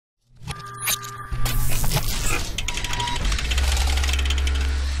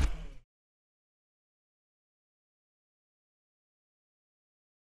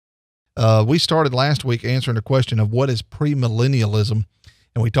We started last week answering the question of what is premillennialism,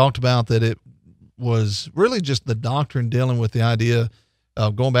 and we talked about that it was really just the doctrine dealing with the idea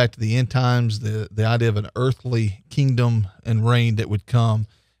of going back to the end times, the idea of an earthly kingdom and reign that would come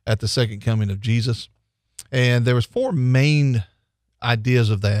at the second coming of Jesus. And there was four main ideas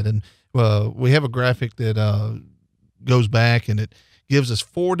of that, and we have a graphic that goes back, and it gives us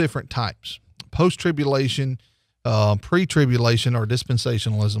four different types: post-tribulation, pre-tribulation or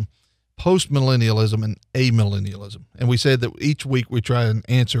dispensationalism, post-millennialism, and amillennialism. And we said that each week we try and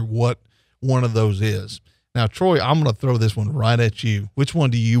answer what one of those is. Now, Troy, I'm going to throw this one right at you. Which one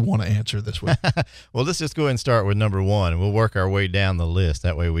do you want to answer this week? Well, let's just go ahead and start with number one, and we'll work our way down the list.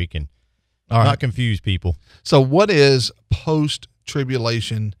 That way we can not confuse people. So what is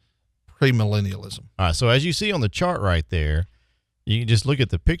post-tribulation premillennialism? All right, so as you see on the chart right there, you can just look at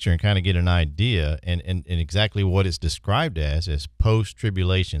the picture and kind of get an idea and exactly what it's described as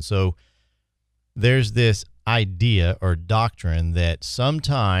post-tribulation. So there's this idea or doctrine that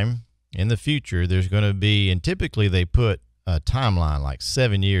sometime in the future there's going to be, and typically they put a timeline like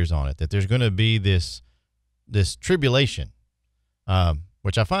 7 years on it, that there's going to be this tribulation,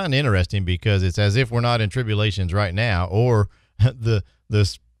 which I find interesting because it's as if we're not in tribulations right now, or the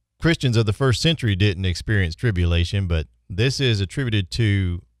Christians of the first century didn't experience tribulation, but this is attributed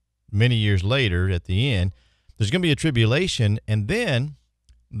to many years later at the end. There's going to be a tribulation, and then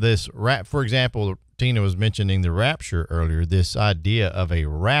this for example, Tina was mentioning the rapture earlier, this idea of a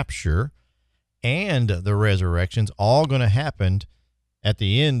rapture and the resurrection's all going to happen at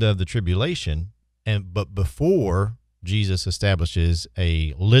the end of the tribulation, but before Jesus establishes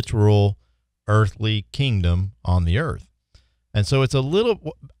a literal earthly kingdom on the earth. And so it's a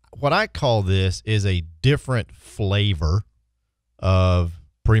little, what I call this is a different flavor of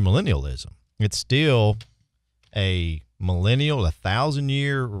premillennialism. It's still a millennial,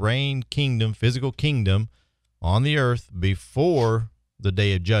 1,000-year reign kingdom, physical kingdom on the earth before the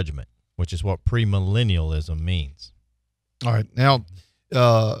day of judgment, which is what premillennialism means. All right. Now,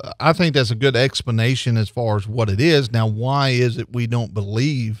 I think that's a good explanation as far as what it is. Now, why is it we don't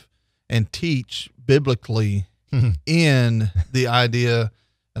believe and teach biblically in the idea,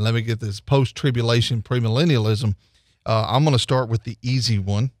 and let me get this, post-tribulation premillennialism? I'm going to start with the easy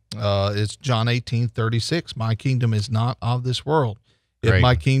one. It's John 18:36. My kingdom is not of this world. If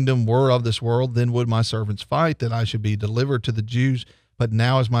my kingdom were of this world, then would my servants fight that I should be delivered to the Jews. But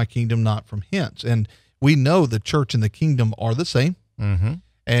now is my kingdom not from hence. And we know the church and the kingdom are the same. Mm-hmm.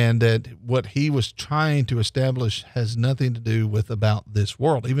 And that what he was trying to establish has nothing to do with about this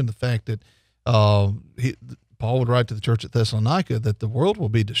world. Even the fact that Paul would write to the church at Thessalonica that the world will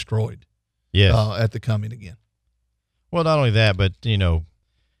be destroyed at the coming again. Well, not only that, but, you know,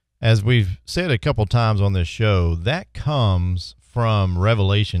 as we've said a couple times on this show, that comes from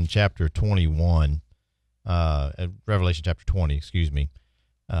Revelation chapter 21, Revelation chapter 20, excuse me.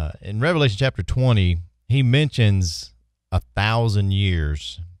 In Revelation chapter 20, he mentions 1,000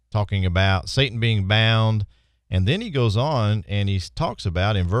 years, talking about Satan being bound. And then he goes on and he talks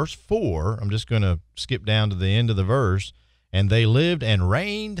about in verse 4, I'm just going to skip down to the end of the verse, and they lived and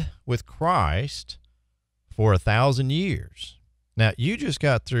reigned with Christ for 1,000 years. Now, you just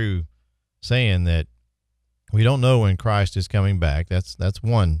got through saying that we don't know when Christ is coming back. That's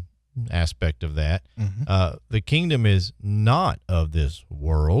one aspect of that. Mm-hmm. The kingdom is not of this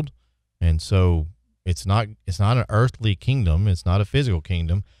world, and so it's not an earthly kingdom. It's not a physical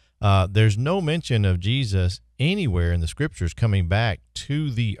kingdom. There's no mention of Jesus anywhere in the scriptures coming back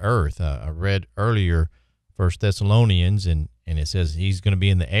to the earth. I read earlier 1 Thessalonians, and it says he's going to be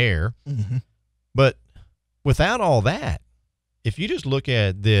in the air. Mm-hmm. But without all that, if you just look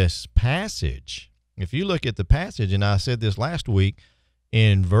at this passage, if you look at the passage, and I said this last week,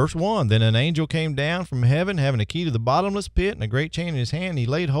 in verse 1, then an angel came down from heaven, having a key to the bottomless pit and a great chain in his hand. He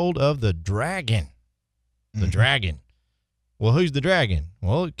laid hold of the dragon. The dragon. Well, who's the dragon?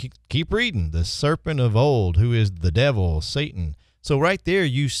 Well, keep reading. The serpent of old, who is the devil, Satan. So right there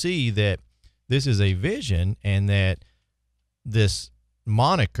you see that this is a vision, and that this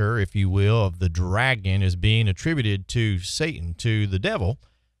moniker, if you will, of the dragon is being attributed to Satan, to the devil.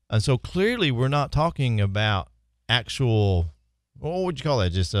 And so clearly we're not talking about actual, what would you call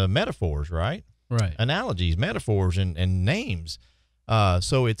that? Just metaphors, right? Right. Analogies, metaphors, and names.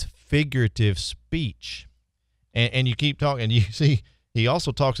 So it's figurative speech. And you keep talking, and you see he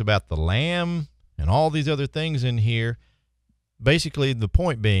also talks about the lamb and all these other things in here. Basically, the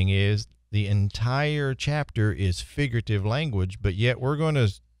point being is the entire chapter is figurative language, but yet we're going to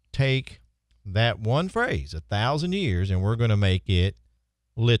take that one phrase, 1,000 years, and we're going to make it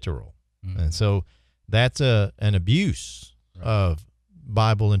literal. Mm-hmm. And so that's an abuse of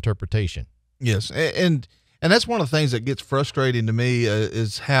Bible interpretation. Yes, and that's one of the things that gets frustrating to me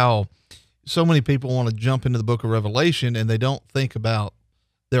is how so many people want to jump into the book of Revelation and they don't think about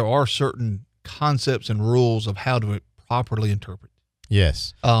there are certain concepts and rules of how to properly interpret.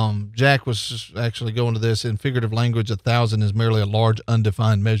 Yes. Jack was actually going to this in figurative language. 1,000 is merely a large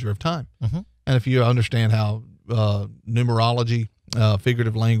undefined measure of time. Mm-hmm. And if you understand how numerology,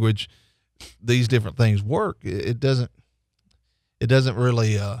 figurative language, these different things work, it doesn't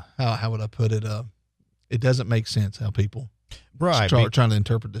really, how would I put it? It doesn't make sense how people start trying to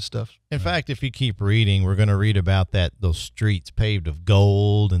interpret this stuff. In fact, if you keep reading, we're going to read about those streets paved of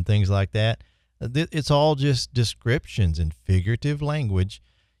gold and things like that. It's all just descriptions and figurative language.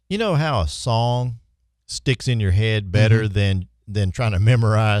 You know how a song sticks in your head better than trying to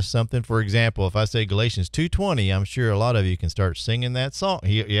memorize something? For example, if I say Galatians 2:20, I'm sure a lot of you can start singing that song.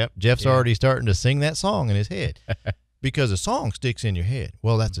 Jeff's already starting to sing that song in his head because a song sticks in your head.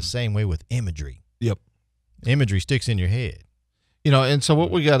 Well, that's the same way with imagery. Yep. Imagery sticks in your head. And so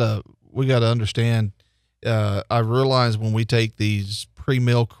what we gotta understand, I realize when we take these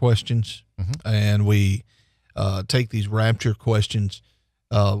pre-mill questions and we take these rapture questions,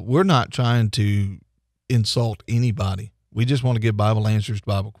 we're not trying to insult anybody. We just want to give Bible answers to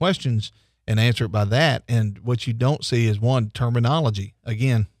Bible questions and answer it by that. And what you don't see is, one, terminology.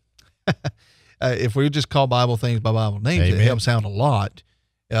 Again, if we just call Bible things by Bible names, Amen. It helps out a lot,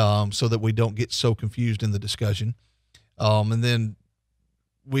 so that we don't get so confused in the discussion. And then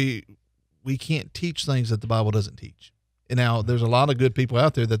we can't teach things that the Bible doesn't teach. And now there's a lot of good people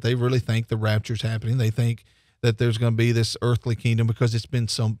out there that they really think the rapture's happening. They think that there's going to be this earthly kingdom because it's been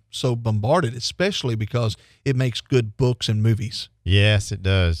so bombarded, especially because it makes good books and movies. Yes, it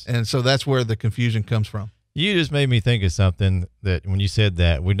does. And so that's where the confusion comes from. You just made me think of something that when you said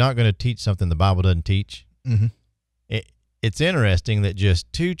that we're not going to teach something the Bible doesn't teach. Mm-hmm. It's interesting that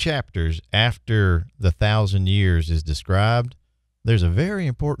just 2 chapters after the 1,000 years is described, there's a very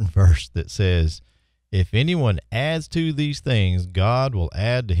important verse that says, if anyone adds to these things, God will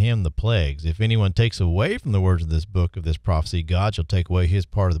add to him the plagues. If anyone takes away from the words of this book of this prophecy, God shall take away his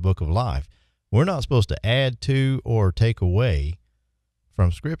part of the book of life. We're not supposed to add to or take away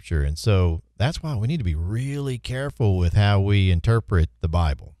from Scripture. And so that's why we need to be really careful with how we interpret the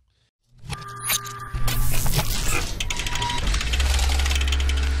Bible.